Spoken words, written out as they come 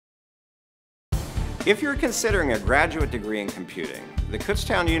If you're considering a graduate degree in computing, the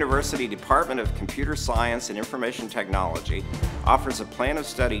Kutztown University Department of Computer Science and Information Technology offers a plan of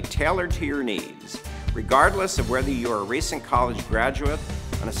study tailored to your needs, regardless of whether you're a recent college graduate,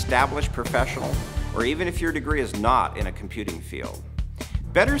 an established professional, or even if your degree is not in a computing field.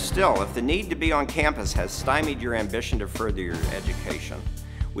 Better still, if the need to be on campus has stymied your ambition to further your education,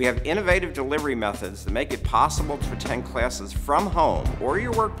 we have innovative delivery methods that make it possible to attend classes from home or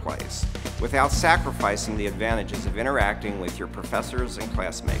your workplace without sacrificing the advantages of interacting with your professors and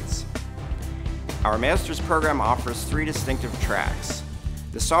classmates. Our master's program offers 3 distinctive tracks.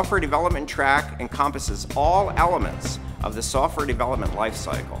 The software development track encompasses all elements of the software development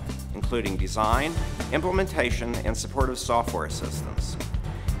lifecycle, including design, implementation, and support of software systems.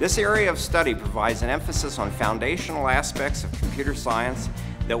 This area of study provides an emphasis on foundational aspects of computer science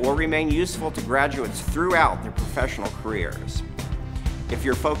that will remain useful to graduates throughout their professional careers. If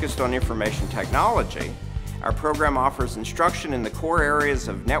you're focused on information technology, our program offers instruction in the core areas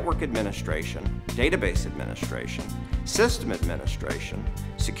of network administration, database administration, system administration,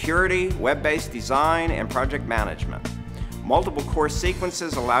 security, web-based design, and project management. Multiple course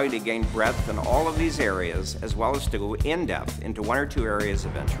sequences allow you to gain breadth in all of these areas, as well as to go in-depth into 1 or 2 areas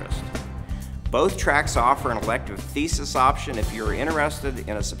of interest. Both tracks offer an elective thesis option if you're interested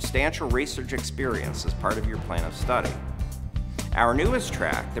in a substantial research experience as part of your plan of study. Our newest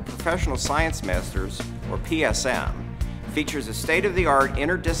track, the Professional Science Masters, or PSM, features a state-of-the-art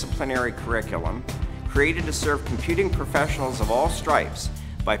interdisciplinary curriculum created to serve computing professionals of all stripes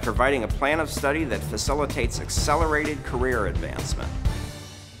by providing a plan of study that facilitates accelerated career advancement.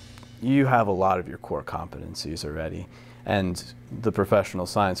 You have a lot of your core competencies already, and the Professional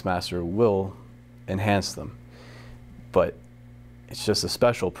Science Master will enhance them. But it's just a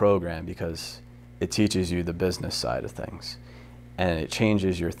special program because it teaches you the business side of things, and it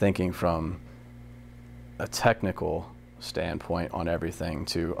changes your thinking from a technical standpoint on everything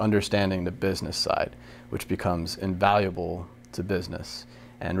to understanding the business side, which becomes invaluable to business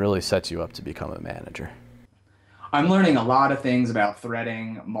and really sets you up to become a manager. I'm learning a lot of things about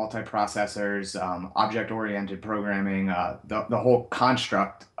threading, multiprocessors, object-oriented programming, the whole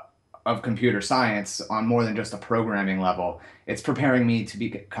construct of computer science on more than just a programming level. It's preparing me to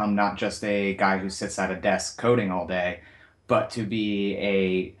become not just a guy who sits at a desk coding all day, but to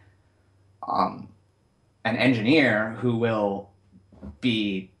be an engineer who will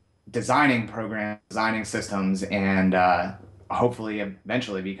be designing programs, designing systems, and hopefully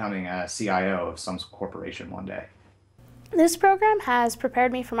eventually becoming a CIO of some corporation one day. This program has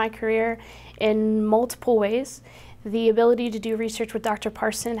prepared me for my career in multiple ways. The ability to do research with Dr.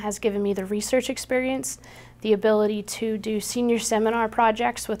 Parson has given me the research experience. The ability to do senior seminar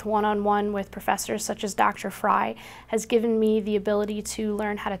projects with one-on-one with professors such as Dr. Fry has given me the ability to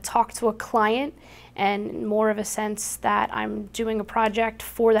learn how to talk to a client and more of a sense that I'm doing a project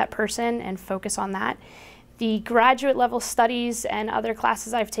for that person and focus on that. The graduate level studies and other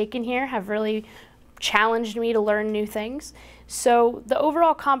classes I've taken here have really challenged me to learn new things. So the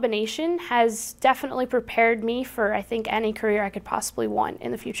overall combination has definitely prepared me for, I think, any career I could possibly want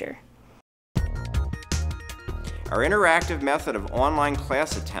in the future. Our interactive method of online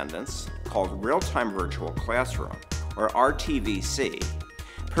class attendance, called Real-Time Virtual Classroom, or RTVC,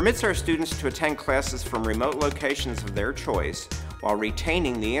 permits our students to attend classes from remote locations of their choice while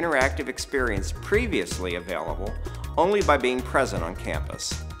retaining the interactive experience previously available only by being present on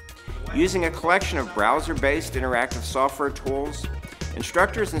campus. Using a collection of browser-based interactive software tools,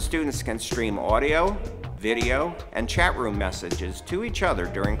 instructors and students can stream audio, video, and chat room messages to each other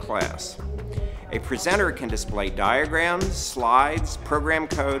during class. A presenter can display diagrams, slides, program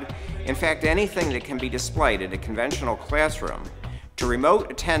code, in fact anything that can be displayed in a conventional classroom, to remote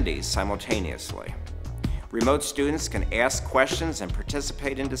attendees simultaneously. Remote students can ask questions and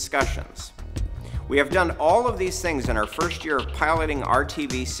participate in discussions. We have done all of these things in our first year of piloting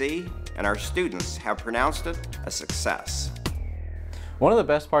RTVC, and our students have pronounced it a success. One of the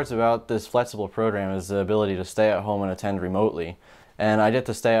best parts about this flexible program is the ability to stay at home and attend remotely. And I get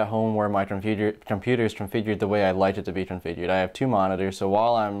to stay at home where my computer is configured the way I'd like it to be configured. I have 2 monitors, so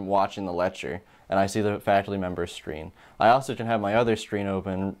while I'm watching the lecture and I see the faculty member's screen, I also can have my other screen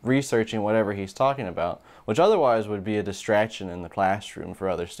open researching whatever he's talking about, which otherwise would be a distraction in the classroom for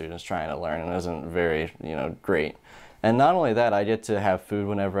other students trying to learn and isn't very, great. And not only that, I get to have food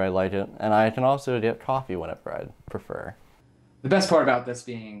whenever I like it, and I can also get coffee whenever I prefer. The best part about this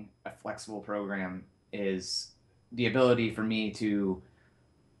being a flexible program is the ability for me to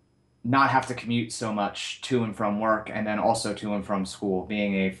not have to commute so much to and from work and then also to and from school.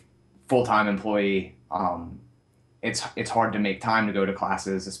 Being a full-time employee, it's hard to make time to go to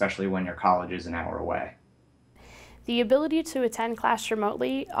classes, especially when your college is an hour away. The ability to attend class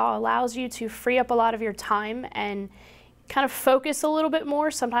remotely allows you to free up a lot of your time and kind of focus a little bit more.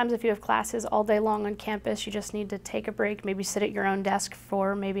 Sometimes if you have classes all day long on campus, you just need to take a break, maybe sit at your own desk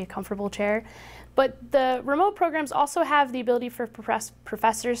for maybe a comfortable chair. But the remote programs also have the ability for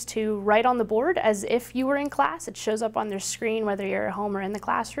professors to write on the board as if you were in class. It shows up on their screen whether you're at home or in the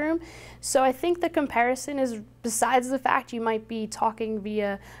classroom. So I think the comparison is, besides the fact you might be talking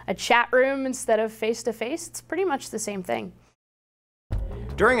via a chat room instead of face-to-face, it's pretty much the same thing.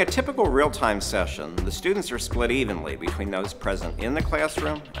 During a typical real-time session, the students are split evenly between those present in the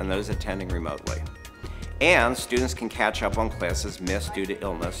classroom and those attending remotely. And students can catch up on classes missed due to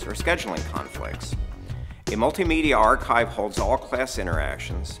illness or scheduling conflicts. A multimedia archive holds all class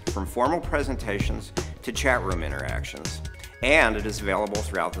interactions, from formal presentations to chat room interactions, and it is available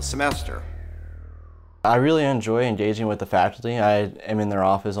throughout the semester. I really enjoy engaging with the faculty. I am in their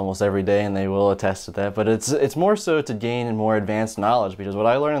office almost every day and they will attest to that, but it's more so to gain more advanced knowledge, because what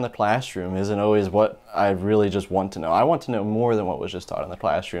I learn in the classroom isn't always what I really just want to know. I want to know more than what was just taught in the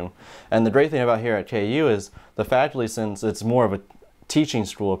classroom. And the great thing about here at KU is the faculty, since it's more of a teaching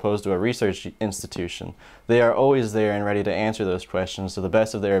school opposed to a research institution, they are always there and ready to answer those questions to the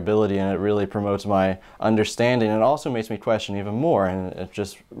best of their ability, and it really promotes my understanding and also makes me question even more, and it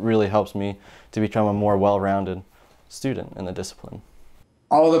just really helps me to become a more well-rounded student in the discipline.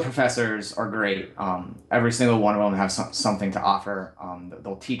 All the professors are great. Every single one of them has something to offer.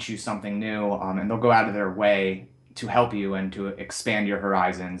 They'll teach you something new, and they'll go out of their way to help you and to expand your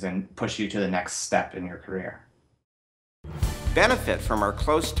horizons and push you to the next step in your career. Benefit from our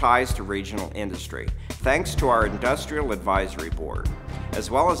close ties to regional industry, thanks to our Industrial Advisory Board,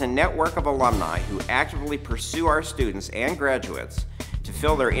 as well as a network of alumni who actively pursue our students and graduates to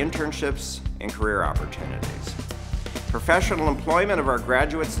fill their internships and career opportunities. Professional employment of our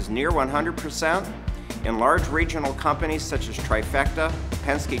graduates is near 100% in large regional companies such as Trifecta,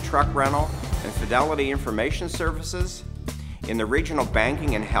 Penske Truck Rental, and Fidelity Information Services, in the regional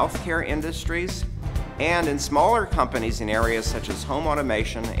banking and healthcare industries, and in smaller companies in areas such as home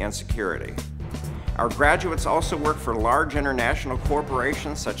automation and security. Our graduates also work for large international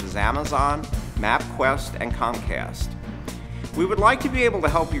corporations such as Amazon, MapQuest, and Comcast. We would like to be able to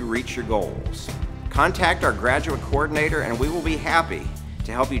help you reach your goals. Contact our graduate coordinator and we will be happy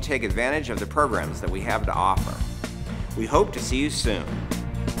to help you take advantage of the programs that we have to offer. We hope to see you soon.